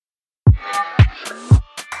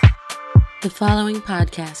The following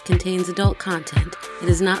podcast contains adult content. It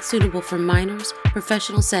is not suitable for minors,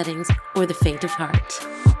 professional settings, or the faint of heart.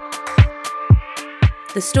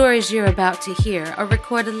 The stories you're about to hear are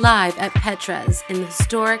recorded live at Petra's in the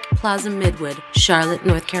historic Plaza Midwood, Charlotte,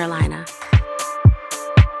 North Carolina.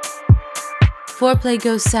 Foreplay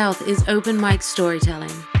Goes South is open mic storytelling.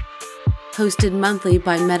 Hosted monthly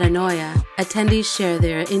by Metanoia, attendees share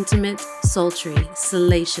their intimate, sultry,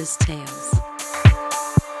 salacious tales.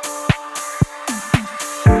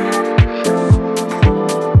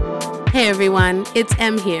 Hey everyone, it's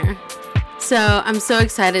Em here. So I'm so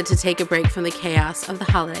excited to take a break from the chaos of the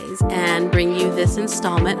holidays and bring you this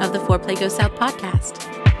installment of the Foreplay Goes South podcast.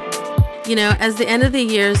 You know, as the end of the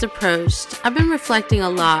year has approached, I've been reflecting a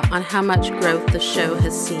lot on how much growth the show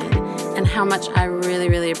has seen and how much I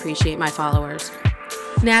really appreciate my followers.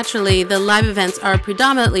 Naturally, the live events are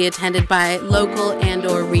predominantly attended by local and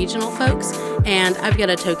or regional folks, and I've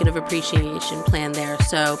got a token of appreciation planned there,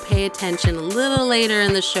 so pay attention a little later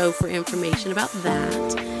in the show for information about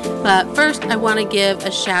that. But first, I want to give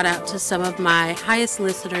a shout out to some of my highest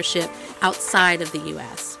listenership outside of the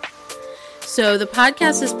U.S. So the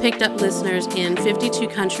podcast has picked up listeners in 52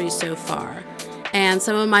 countries so far. And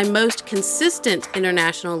some of my most consistent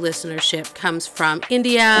international listenership comes from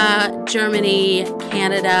India, Germany,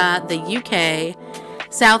 Canada, the UK,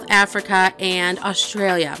 South Africa, and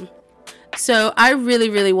Australia. So I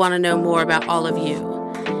really want to know more about all of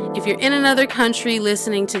you. If you're in another country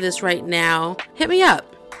listening to this right now, hit me up.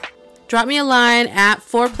 Drop me a line at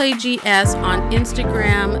ForePlayGS on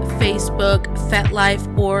Instagram, Facebook,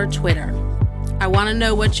 FetLife, or Twitter. I want to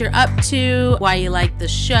know what you're up to, why you like the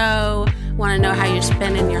show, want to know how you're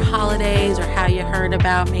spending your holidays or how you heard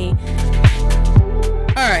about me.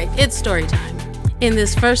 All right, it's story time. In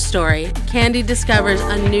this first story, Candy discovers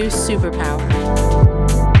a new superpower.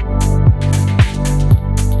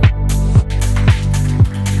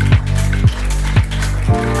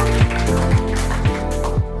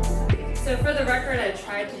 So for the record, I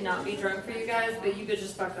tried to not be drunk for you guys, but you could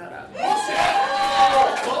just fuck that up.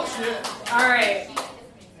 Bullshit. All right.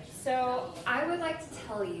 So I would like to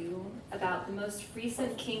tell you about the most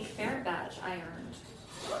recent Kink Merit Badge I earned.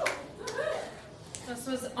 This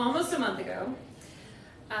was almost a month ago.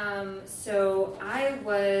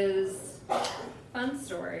 Fun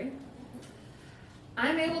story.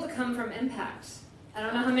 I'm able to come from Impact. I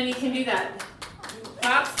don't know how many can do that.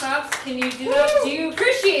 Pops, can you do that? Do you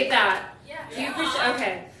appreciate that? Yeah. Do you appreciate?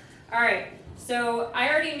 Okay. All right. So I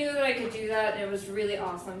already knew that I could do that, and it was really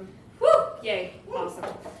awesome. Woo! Yay! Awesome.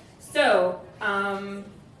 So, all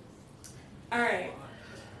right.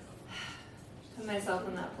 Put myself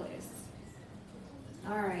in that place.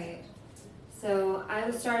 All right. So I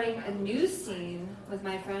was starting a new scene with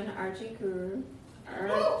my friend RJ Guru.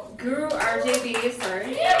 Guru RJB,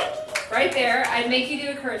 sorry. Right there. I'd make you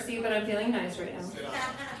do a curtsy, but I'm feeling nice right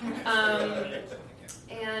now.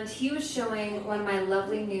 And he was showing one of my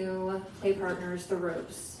lovely new play partners the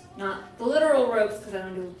ropes. Not the literal ropes, because I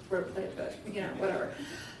don't do rope play, but, you know, whatever.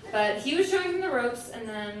 But he was showing him the ropes, and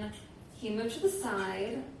then he moved to the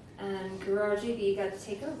side, and Guru RJB got to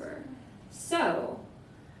take over. So,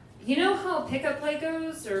 you know how pickup play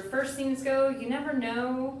goes, or first scenes go? You never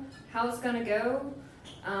know how it's going to go.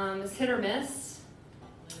 It's hit or miss.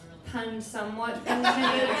 Pun somewhat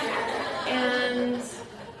intended.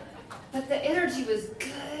 But the energy was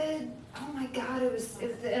good. Oh my God,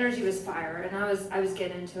 the energy was fire, and I was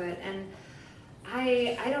getting into it. And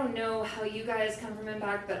I don't know how you guys come from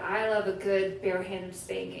Impact, but I love a good barehanded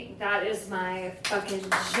spanking. That is my fucking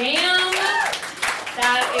jam.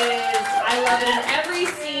 I love it in every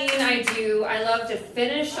scene I do. I love to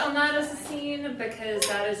finish on that as a scene, because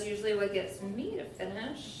that is usually what gets me to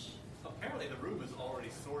finish. Apparently the room is already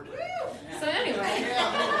sorted. So anyway.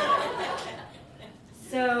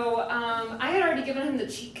 So, I had already given him the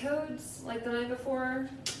cheat codes, like the night before.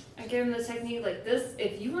 I gave him the technique like this: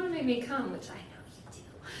 if you want to make me come, which I know you do.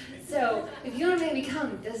 So, if you want to make me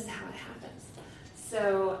come, this is how it happens.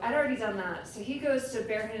 So, I'd already done that. So he goes to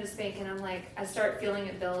barehanded spank, and I'm like, I start feeling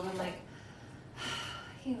it build. I'm like,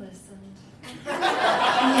 he listened.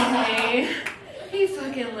 Yay. He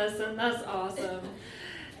fucking listened. That's awesome.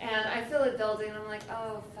 And I feel it building, and I'm like,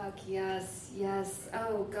 oh, fuck, yes.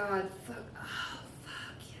 Oh, God, fuck, oh.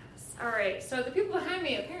 All right, so the people behind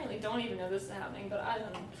me apparently don't even know this is happening, but I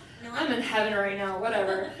don't know. No, I'm in heaven right now,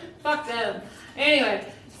 whatever. Fuck them. Anyway,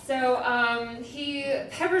 so he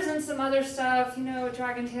peppers in some other stuff, you know,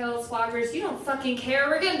 dragon tails, floggers. You don't fucking care.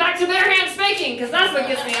 We're getting back to barehand spanking, because that's what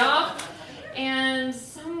gets me off. And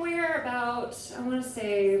somewhere about, I want to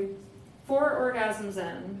say, 4 orgasms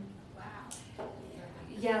in. Wow.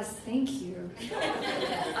 Yes, thank you.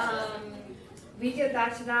 we get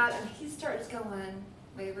back to that, and he starts going,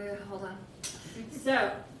 wait, hold on.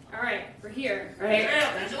 So, all right, we're here, right?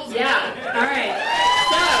 Yeah, all right.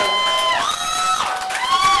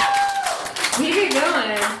 So, we get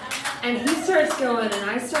going, and he starts going, and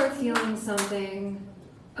I start feeling something.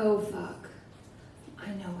 Oh, fuck. I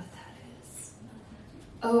know what that is.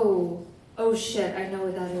 Oh shit, I know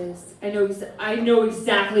what that is. I know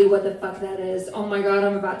exactly what the fuck that is. Oh my god,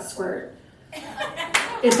 I'm about to squirt.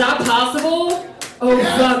 Is that possible? Oh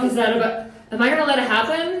fuck, is that about... Am I gonna let it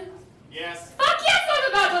happen? Yes. Fuck yes,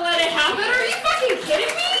 I'm about to let it happen. Are you fucking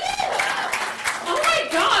kidding me? Oh my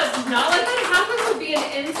god, to not let that happen would be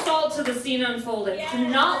an insult to the scene unfolding. Yeah. To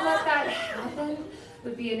not let that happen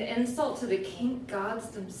would be an insult to the kink gods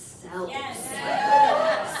themselves. Yes.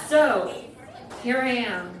 So, here I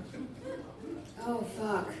am. Oh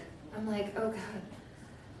fuck. I'm like, oh god.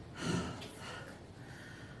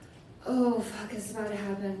 Oh fuck, it's about to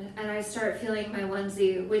happen. And I start feeling my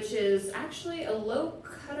onesie, which is actually a low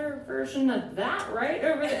cutter version of that right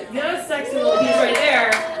over there. That's a sexy little piece right there.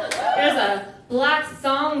 There's a black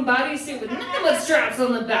thong bodysuit with nothing but straps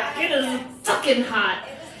on the back. It is fucking hot.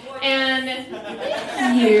 And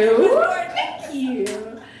thank you.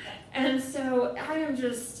 And so I am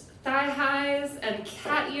just thigh highs and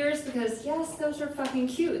cat ears because yes, those are fucking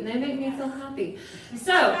cute and they make me feel happy.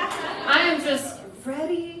 So I am just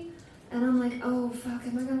ready and I'm like, oh fuck,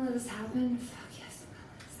 am I gonna let this happen? Fuck yes, I'm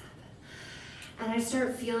gonna let this happen. And I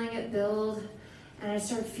start feeling it build and I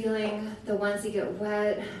start feeling the onesie get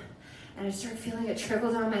wet and I start feeling it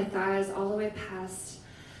trickle down my thighs all the way past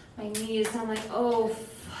my knees. And I'm like, oh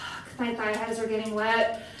fuck, my thigh highs are getting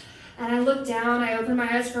wet. And I look down, I open my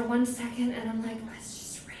eyes for 1 second and I'm like, it's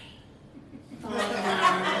just rain.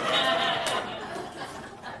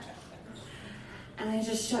 And I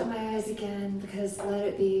just shut my eyes again because let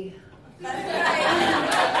it be. Let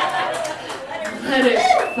it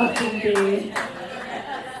fucking be.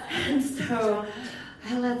 And so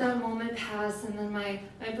I let that moment pass and then my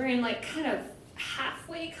brain like kind of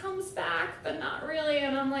halfway comes back, but not really.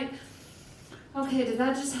 And I'm like, okay, did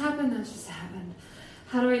that just happen? That just happened.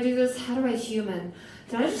 How do I do this? How do I human?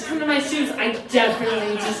 Did I just come in my shoes? I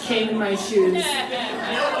definitely just came in my shoes.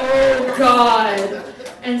 Oh, God.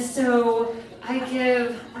 And so I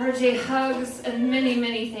give RJ hugs and many,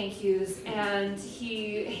 many thank yous. And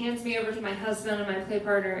he hands me over to my husband and my play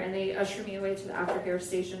partner, and they usher me away to the aftercare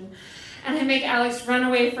station. And I make Alex run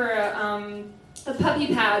away for a puppy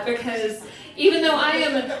pad because even though I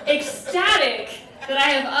am ecstatic that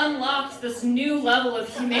I have unlocked this new level of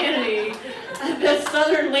humanity, this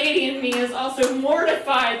southern lady in me is also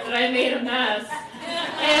mortified that I made a mess.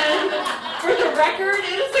 And for the record,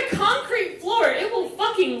 it is a concrete floor. It will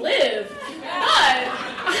fucking live. But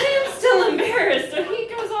I am still embarrassed. So he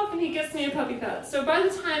goes off and he gets me a puppy pad. So by the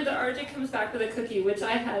time that RJ comes back with a cookie, which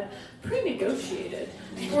I had pre-negotiated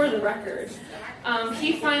for the record,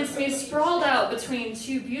 he finds me sprawled out between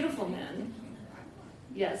two beautiful men.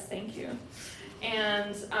 Yes, thank you.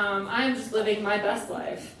 And I'm just living my best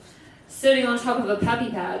life, sitting on top of a puppy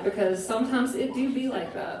pad because sometimes it do be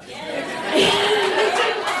like that. And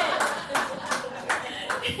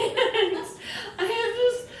I am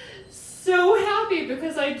just so happy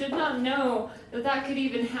because I did not know that could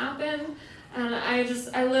even happen. And I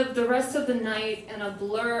lived the rest of the night in a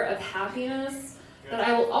blur of happiness that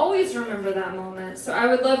I will always remember that moment. So I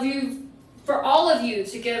would love you, for all of you,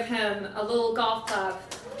 to give him a little golf clap.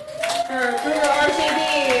 For Guru RJB,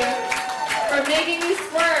 for making me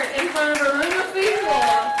squirt in front of a room of people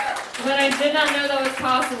when I did not know that was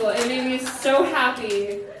possible. It made me so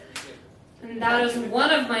happy. And that is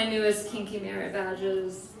one of my newest Kinky Merit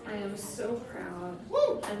badges. I am so proud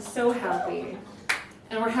and so happy.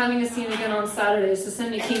 And we're having a scene again on Saturday, so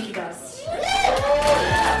send me Kinky Dust.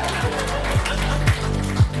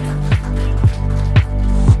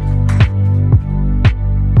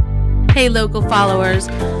 Hey local followers,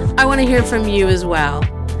 I want to hear from you as well.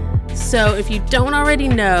 So if you don't already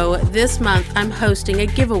know, this month I'm hosting a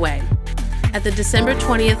giveaway. At the December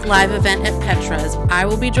 20th live event at Petra's, I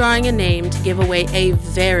will be drawing a name to give away a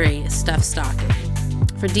very stuffed stocking.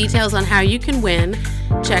 For details on how you can win,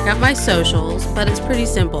 check out my socials, but it's pretty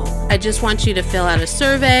simple. I just want you to fill out a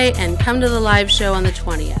survey and come to the live show on the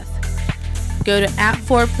 20th. Go to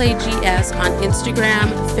 @4playgs on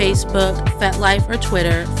Instagram, Facebook, FetLife, or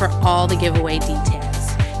Twitter for all the giveaway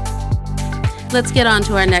details. Let's get on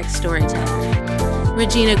to our next storyteller.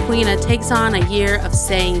 Regina Quina takes on a year of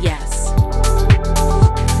saying yes.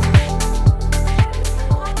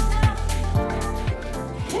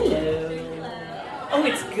 Hello. Oh,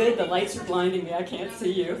 it's good. The lights are blinding me. I can't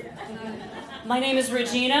see you. My name is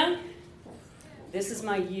Regina. This is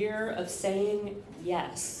my year of saying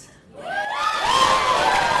yes.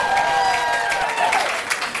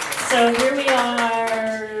 So here we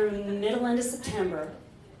are, middle end of September,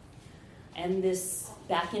 and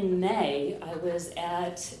back in May, I was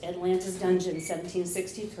at Atlanta's Dungeon,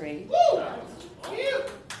 1763.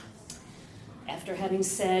 After having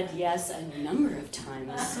said yes a number of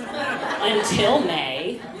times until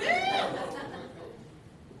May,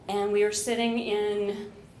 and we were sitting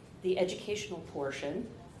in the educational portion,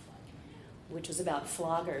 which was about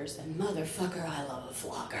floggers, and motherfucker, I love a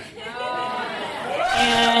flogger.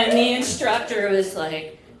 And the instructor was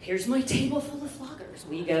like, here's my table full of floggers.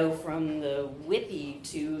 We go from the whippy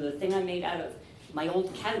to the thing I made out of my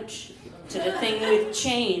old couch, to the thing with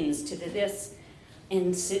chains, to this.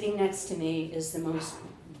 And sitting next to me is the most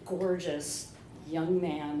gorgeous young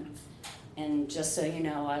man. And just so you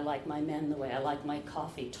know, I like my men the way I like my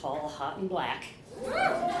coffee, tall, hot, and black.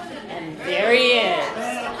 And there he is.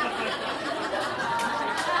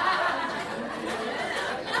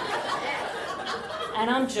 And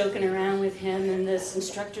I'm joking around with him, and this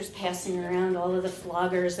instructor's passing around all of the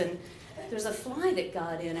floggers, and there's a fly that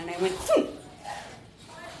got in, and I went, phoom!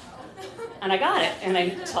 And I got it, and I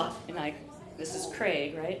talked, and this is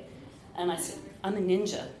Craig, right? And I said, I'm a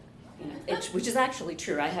ninja, which is actually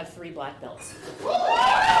true. I have 3 black belts.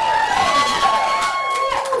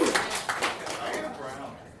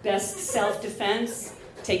 Best self-defense,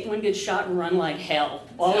 take one good shot and run like hell.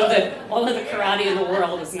 All of the karate in the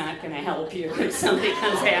world is not going to help you if somebody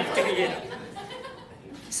comes after you.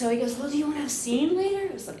 So he goes, well, do you want to have a scene later?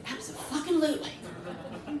 I was like, absolutely.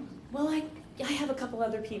 Well, I have a couple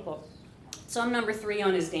other people. So I'm number 3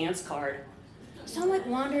 on his dance card. So I'm like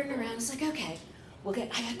wandering around. It's like, okay,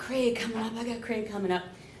 I got Craig coming up.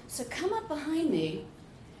 So come up behind me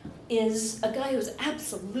is a guy who's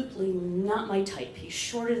absolutely not my type. He's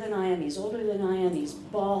shorter than I am, he's older than I am, he's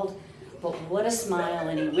bald, but what a smile,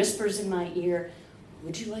 and he whispers in my ear,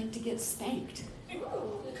 would you like to get spanked?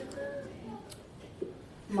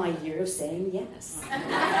 My year of saying yes.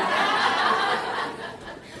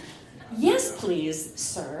 Yes, please,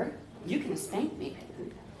 sir. You can spank me.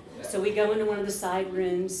 So we go into one of the side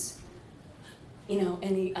rooms,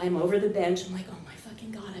 and I'm over the bench. I'm like, oh my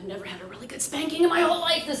fucking God, I've never had a really good spanking in my whole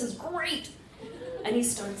life. This is great. And he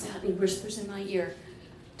starts out and he whispers in my ear,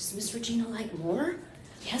 does Miss Regina like more?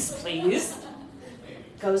 Yes, please.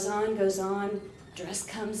 Goes on. Dress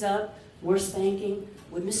comes up, more spanking.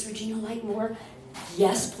 Would Miss Regina like more?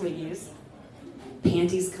 Yes, please.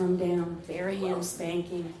 Panties come down, bare hand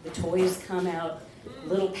spanking. The toys come out,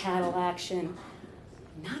 little paddle action.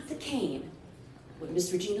 Not the cane. Would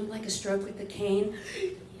Miss Regina like a stroke with the cane?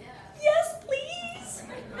 Yes, please.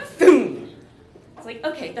 Boom. It's like,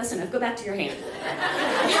 okay, that's enough. Go back to your hand.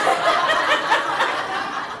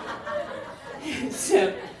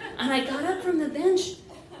 And I got up from the bench,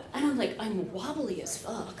 and I'm like, I'm wobbly as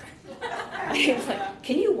fuck. I was like,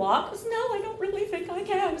 can you walk? I was, no, I don't really think I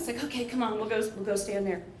can. I was like, okay, come on, we'll go stand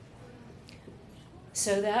there.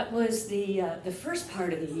 So that was the first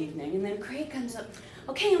part of the evening, and then Craig comes up.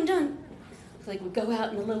 Okay, I'm done. It's like we go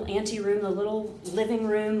out in the little ante room, the little living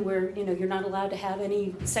room where you're not allowed to have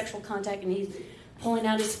any sexual contact, and he's pulling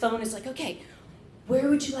out his phone. It's like, okay, where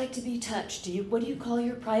would you like to be touched? What do you call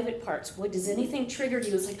your private parts? What does anything trigger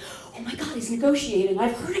you? It's like, oh my God, he's negotiating.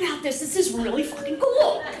 I've heard about this. This is really fucking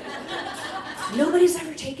cool. Nobody's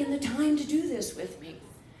ever taken the time to do this with me.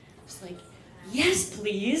 It's like, yes,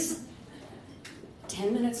 please.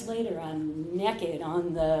 10 minutes later, I'm naked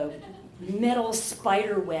on the metal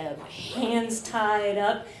spider web, hands tied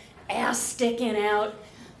up, ass sticking out.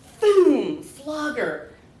 Boom,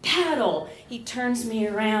 flogger, paddle. He turns me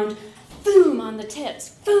around. Boom on the tits.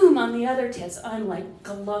 Boom on the other tits. I'm like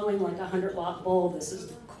glowing like a 100-watt bulb. This is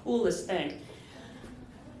the coolest thing.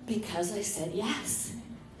 Because I said yes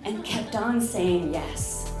and kept on saying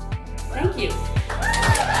yes. Thank you.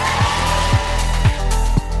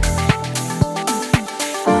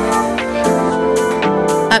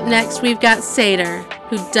 Up next, we've got Seder,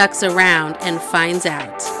 who ducks around and finds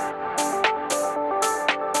out.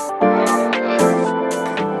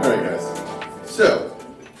 All right, guys. So,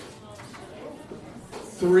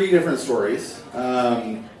 3 different stories.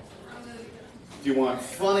 Do you want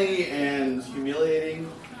funny and humiliating?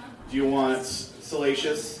 Do you want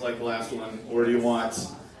salacious, like the last one? Or do you want,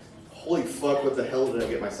 holy fuck, what the hell did I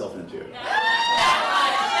get myself into?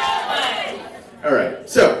 All right,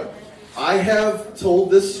 so I have told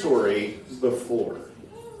this story before.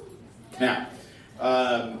 Now,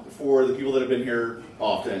 for the people that have been here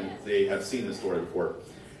often, they have seen this story before.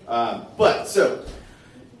 So,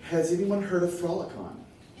 has anyone heard of Frolicon?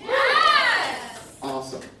 Yes!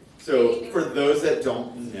 Awesome. So for those that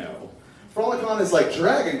don't know, Frolicon is like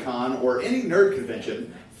Dragon Con or any nerd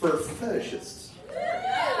convention for fetishists.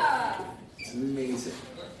 It's amazing.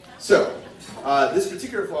 So, this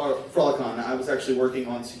particular Frolicon, I was actually working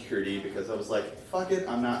on security because I was like, fuck it,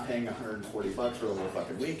 I'm not paying $140 for the whole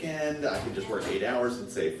fucking weekend. I can just work 8 hours and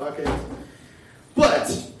say fuck it. But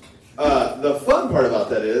the fun part about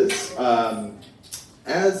that is,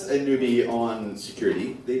 as a newbie on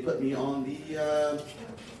security, they put me on the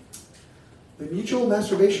mutual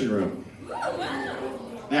masturbation room.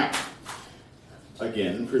 Now,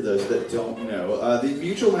 again, for those that don't know, the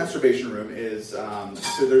mutual masturbation room is,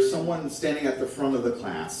 so there's someone standing at the front of the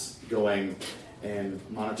class going and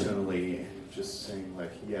monotonely just saying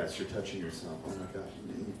like, yes, you're touching yourself, oh my god,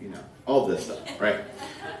 you know, all this stuff, right?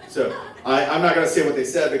 So, I'm not going to say what they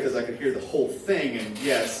said because I could hear the whole thing, and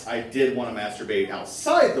yes, I did want to masturbate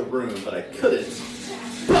outside the room, but I couldn't.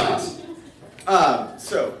 But,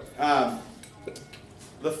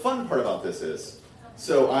 the fun part about this is,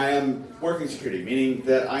 so I am working security, meaning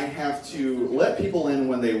that I have to let people in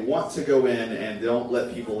when they want to go in and don't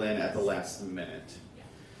let people in at the last minute.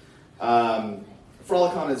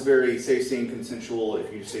 Frolicon is very safe, sane, consensual.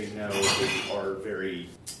 If you say no, they are very...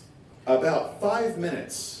 About 5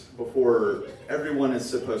 minutes before everyone is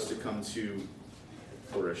supposed to come to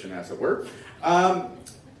fruition, as it were, I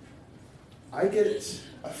get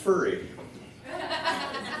a furry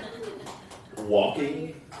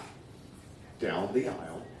walking down the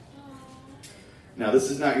aisle. Now,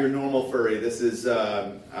 this is not your normal furry. This is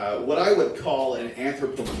what I would call an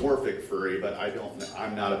anthropomorphic furry, but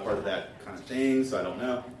I'm not a part of that kind of thing, so I don't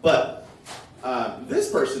know. But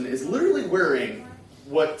this person is literally wearing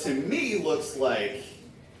what to me looks like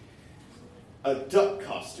a duck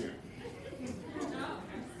costume.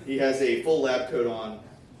 He has a full lab coat on,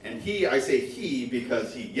 and I say he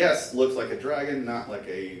because he, yes, looks like a dragon, not like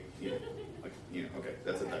a, okay,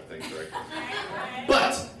 that's a duck thing, correct?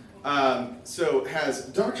 But, so has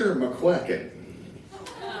Dr. McQuacken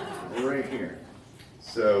right here.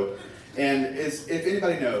 So, and if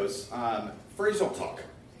anybody knows, furries don't talk.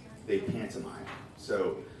 They pantomime.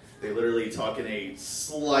 So, they literally talk in a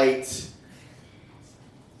slight,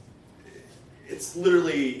 it's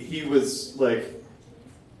literally, he was like,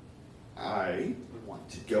 I want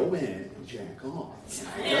to go in and jack off.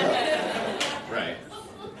 Right.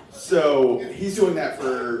 So he's doing that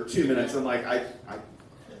for 2 minutes. I'm like,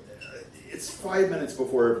 it's 5 minutes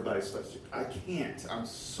before everybody's supposed to. I can't. I'm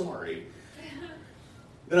sorry.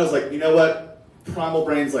 Then I was like, you know what? Primal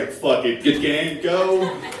brain's like, fuck it. Get game,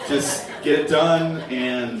 go. Just get it done.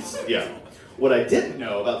 And yeah. What I didn't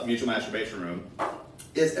know about the mutual masturbation room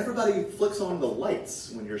is everybody flicks on the lights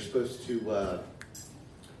when you're supposed to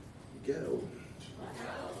go.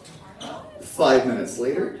 5 minutes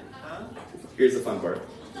later, here's the fun part.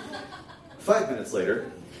 5 minutes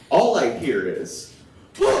later, all I hear is,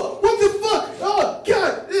 oh, what the fuck? Oh,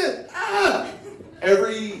 God!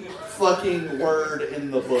 Every fucking word in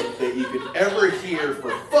the book that you could ever hear for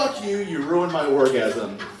fuck you, you ruined my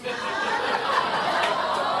orgasm.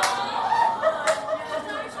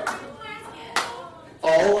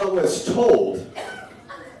 All I was told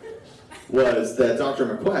was that Dr.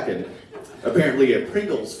 McQuacken, apparently a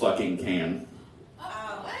Pringles fucking can,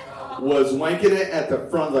 was wanking it at the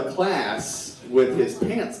front of the class with his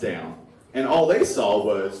pants down. And all they saw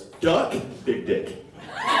was, duck, big dick.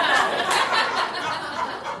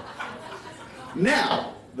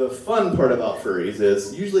 Now, the fun part about furries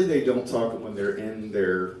is, usually they don't talk when they're in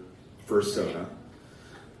their fursona.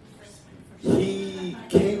 He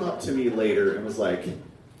came up to me later and was like,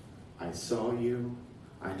 I saw you,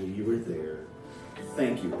 I knew you were there.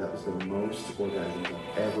 Thank you, that was the most orgasms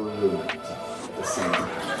I've ever ruined at the same time.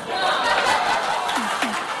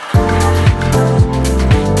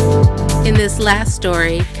 In this last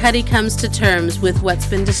story, Cuddy comes to terms with what's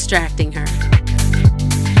been distracting her.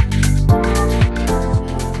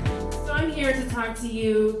 So I'm here to talk to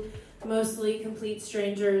you, mostly complete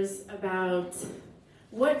strangers, about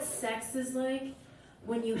what sex is like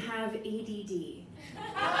when you have ADD.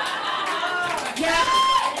 Yeah?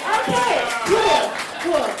 Okay, cool.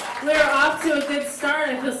 We're off to a good start.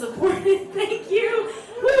 I feel supported. Thank you.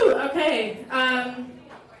 Woo, okay.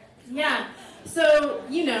 Yeah. So,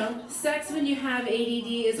 sex when you have ADD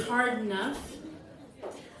is hard enough.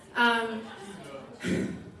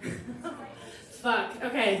 Fuck.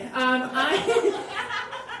 Okay.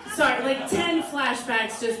 Sorry, like 10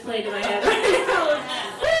 flashbacks just played in my head right now.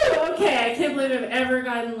 Woo, okay, I can't believe I've ever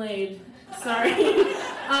gotten laid. Sorry.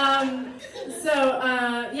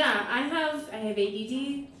 Yeah, I have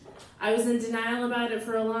ADD. I was in denial about it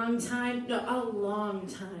for a long time. No, a long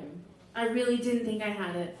time. I really didn't think I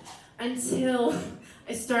had it until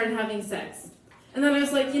I started having sex. And then I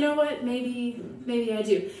was like, you know what, maybe I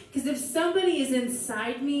do. Because if somebody is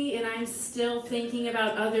inside me and I'm still thinking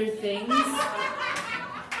about other things,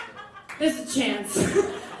 there's a chance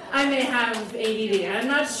I may have ADD. I'm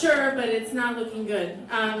not sure, but it's not looking good.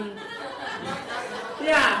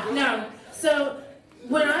 So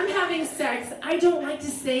when I'm having sex, I don't like to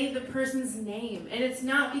say the person's name. And it's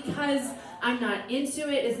not because I'm not into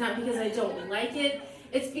it. It's not because I don't like it.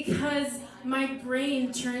 It's because my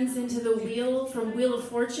brain turns into the wheel from Wheel of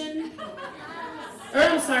Fortune. Or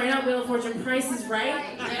I'm sorry, not Wheel of Fortune, Price is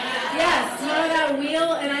Right. Yes, you know that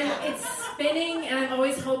wheel? And it's spinning, and I'm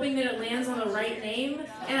always hoping that it lands on the right name.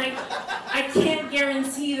 And I can't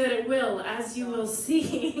guarantee that it will, as you will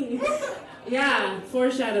see. Yeah,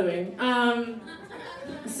 foreshadowing.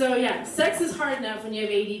 So yeah, sex is hard enough when you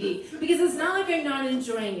have ADD. Because it's not like I'm not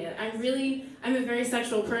enjoying it. I'm a very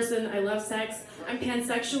sexual person. I love sex. I'm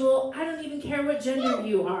pansexual. I don't even care what gender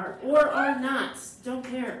you are or are not. Don't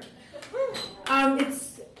care.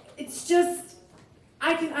 It's just,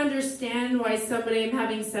 I can understand why somebody I'm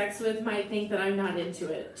having sex with might think that I'm not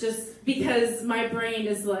into it. Just because my brain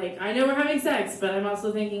is like, I know we're having sex, but I'm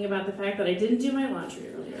also thinking about the fact that I didn't do my laundry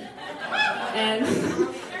earlier. And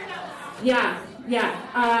yeah.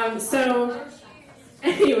 So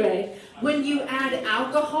anyway, when you add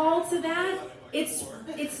alcohol to that,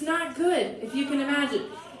 it's not good, if you can imagine.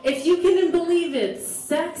 If you can believe it,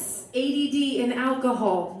 sex, ADD, and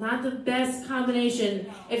alcohol, not the best combination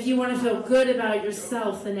if you want to feel good about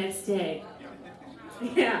yourself the next day.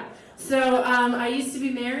 Yeah. So I used to be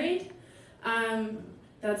married.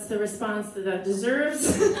 That's the response that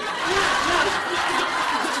deserves.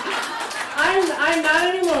 I'm not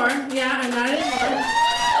anymore. Yeah, I'm not anymore.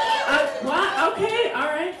 What? Okay, all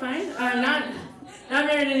right, fine. I'm not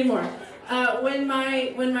married anymore. When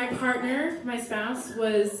my partner, my spouse,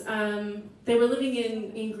 was, they were living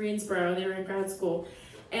in Greensboro. They were in grad school,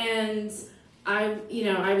 and I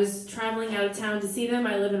was traveling out of town to see them.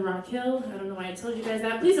 I live in Rock Hill. I don't know why I told you guys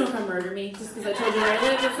that. Please don't come murder me just because I told you where I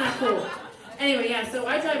live. That's not cool. Anyway, yeah. So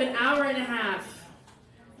I drive an hour and a half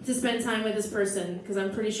to spend time with this person because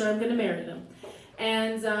I'm pretty sure I'm going to marry them.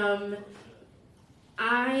 And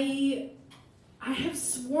I have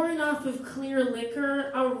sworn off of clear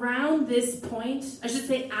liquor around this point. I should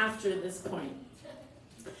say after this point.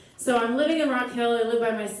 So I'm living in Rock Hill. I live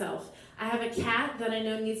by myself. I have a cat that I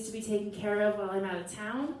know needs to be taken care of while I'm out of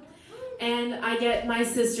town. And I get my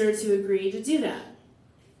sister to agree to do that.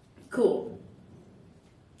 Cool.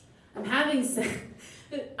 I'm having sex.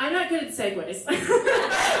 I'm not good at segues.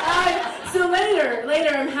 So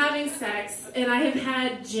later I'm having sex, and I have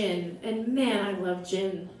had gin, and man, I love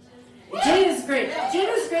gin. Gin is great. Gin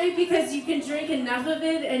is great because you can drink enough of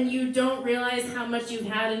it, and you don't realize how much you've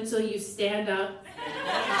had until you stand up.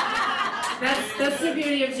 That's the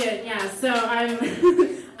beauty of gin. Yeah. So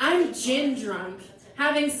I'm gin drunk,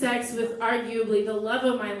 having sex with arguably the love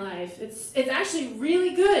of my life. It's actually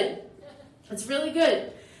really good. It's really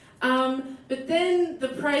good. But then the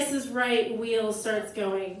Price is Right wheel starts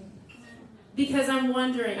going. Because I'm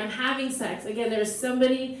wondering, I'm having sex. Again, there's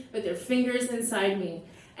somebody with their fingers inside me.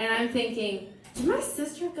 And I'm thinking, did my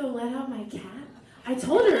sister go let out my cat? I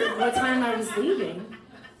told her what time I was leaving.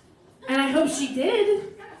 And I hope she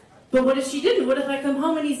did. But what if she didn't? What if I come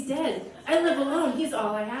home and he's dead? I live alone. He's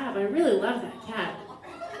all I have. I really love that cat.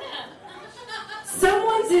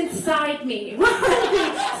 Someone's inside me.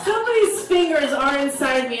 Somebody's fingers are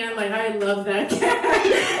inside me. I'm like, I love that cat.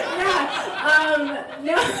 Yeah.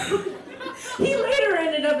 No. He later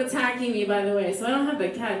ended up attacking me, by the way, so I don't have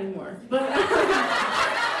that cat anymore. But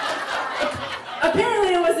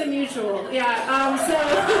apparently it wasn't mutual. Yeah. So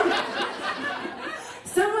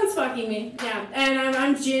someone's fucking me. Yeah. And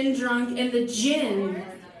I'm gin drunk, and the gin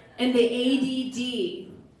and the ADD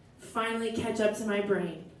finally catch up to my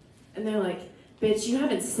brain, and they're like, bitch, you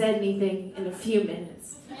haven't said anything in a few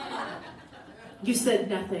minutes. You said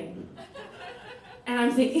nothing. And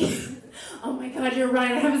I'm thinking, oh my God, you're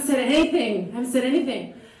right. I haven't said anything.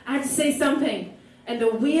 I have to say something. And the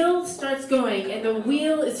wheel starts going, and the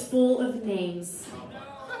wheel is full of names.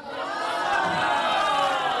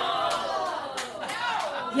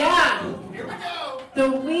 Yeah. Here we go. The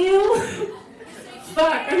wheel.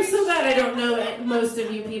 Fuck, I'm so glad I don't know most of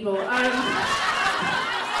you people.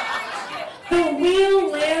 The wheel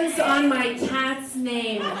lands on my cat's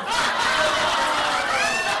name.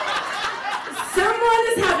 Someone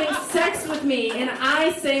is having sex with me, and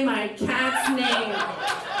I say my cat's name.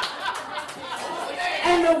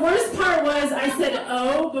 And the worst part was I said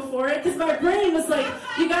 "oh" before it, because my brain was like,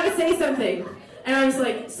 you gotta say something. And I was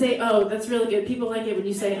like, say oh, that's really good. People like it when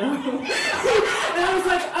you say oh. And I was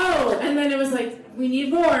like, oh. And then it was like, we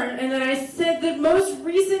need more. And then I said the most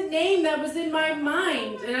recent name that was in my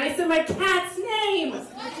mind. And I said my cat's name.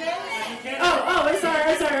 Oh, I'm sorry.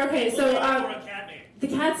 Okay, so the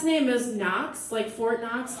cat's name is Knox, like Fort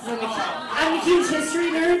Knox. I'm a huge history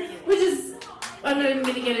nerd, which is, I'm not even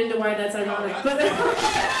going to get into why that's ironic. But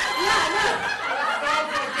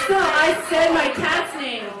so I said my cat's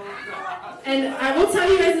name. And I will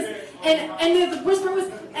tell you guys this, and the worst part was,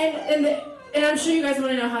 and I'm sure you guys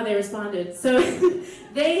want to know how they responded. So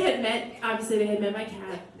they had met my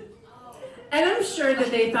cat. And I'm sure that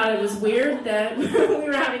they thought it was weird that we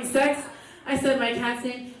were having sex. I said my cat's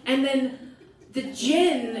name. And then the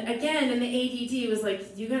djinn, again, in the ADD was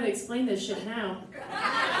like, you gotta explain this shit now.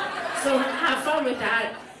 So have fun with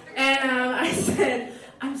that. And I said,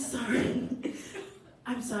 I'm sorry.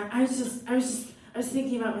 I was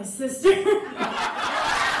thinking about my sister.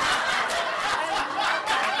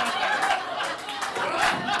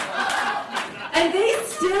 And they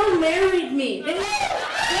still married me. They married me.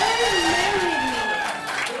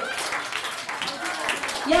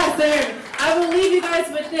 Yeah, so I will leave you guys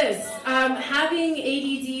with this. Having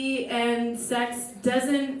ADD and sex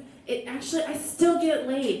I still get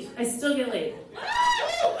laid.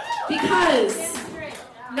 Because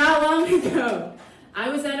not long ago, I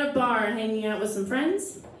was at a bar hanging out with some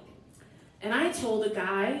friends, and I told a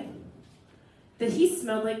guy that he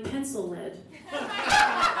smelled like pencil lead.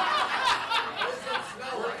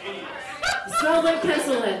 He smelled like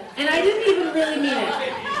pencil lead. And I didn't even really mean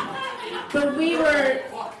it. But we were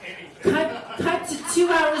cut to 2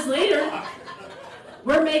 hours later.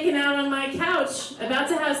 We're making out on my couch, about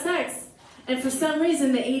to have sex. And for some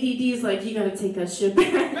reason, the ADD is like, you gotta take that shit back.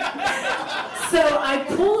 So I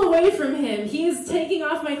pull away from him. He is taking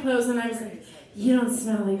off my clothes, and I was like, you don't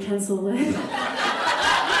smell like pencil lead.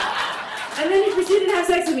 And then he proceeded to have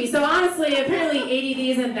sex with me. So honestly, apparently ADD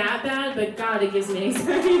isn't that bad, but God, it gives me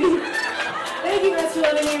anxiety. Thank you guys for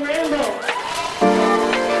letting me ramble.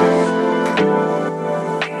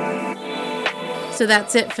 So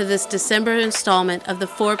that's it for this December installment of the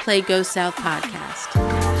Foreplay Go South podcast.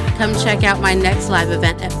 Come check out my next live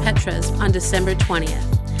event at Petra's on December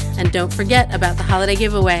 20th. And don't forget about the holiday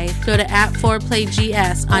giveaway. Go to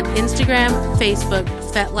 @4playgs on Instagram, Facebook,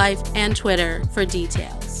 FetLife, and Twitter for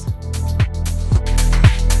details.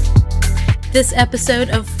 This episode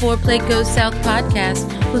of Foreplay Goes South podcast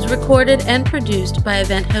was recorded and produced by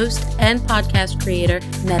event host and podcast creator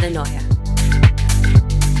Metanoia.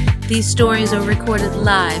 These stories are recorded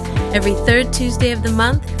live every third Tuesday of the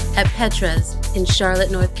month at Petra's in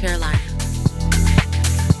Charlotte, North Carolina.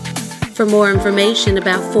 For more information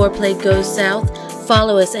about Foreplay Goes South,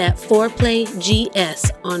 follow us at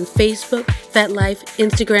 4playgs on Facebook, FetLife,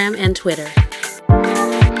 Instagram, and Twitter.